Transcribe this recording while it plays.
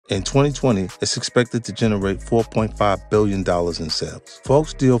In 2020, it's expected to generate $4.5 billion in sales.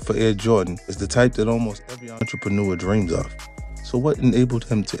 Falk's deal for Air Jordan is the type that almost every entrepreneur dreams of. So what enabled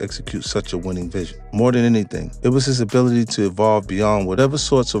him to execute such a winning vision? More than anything, it was his ability to evolve beyond whatever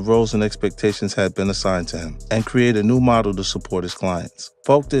sorts of roles and expectations had been assigned to him and create a new model to support his clients.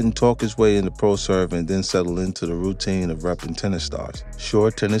 Falk didn't talk his way into pro serve and then settle into the routine of repping tennis stars.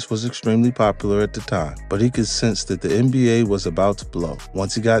 Sure, tennis was extremely popular at the time, but he could sense that the NBA was about to blow.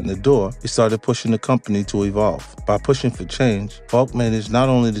 Once he got in the door, he started pushing the company to evolve. By pushing for change, Falk managed not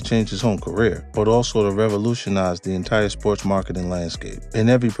only to change his own career, but also to revolutionize the entire sports marketing landscape in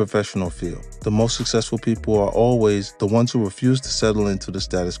every professional field. The most successful people are always the ones who refuse to settle into the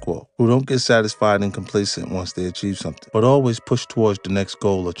status quo, who don't get satisfied and complacent once they achieve something, but always push towards the next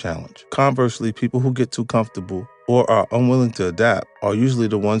goal or challenge. Conversely, people who get too comfortable or are unwilling to adapt are usually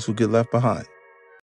the ones who get left behind.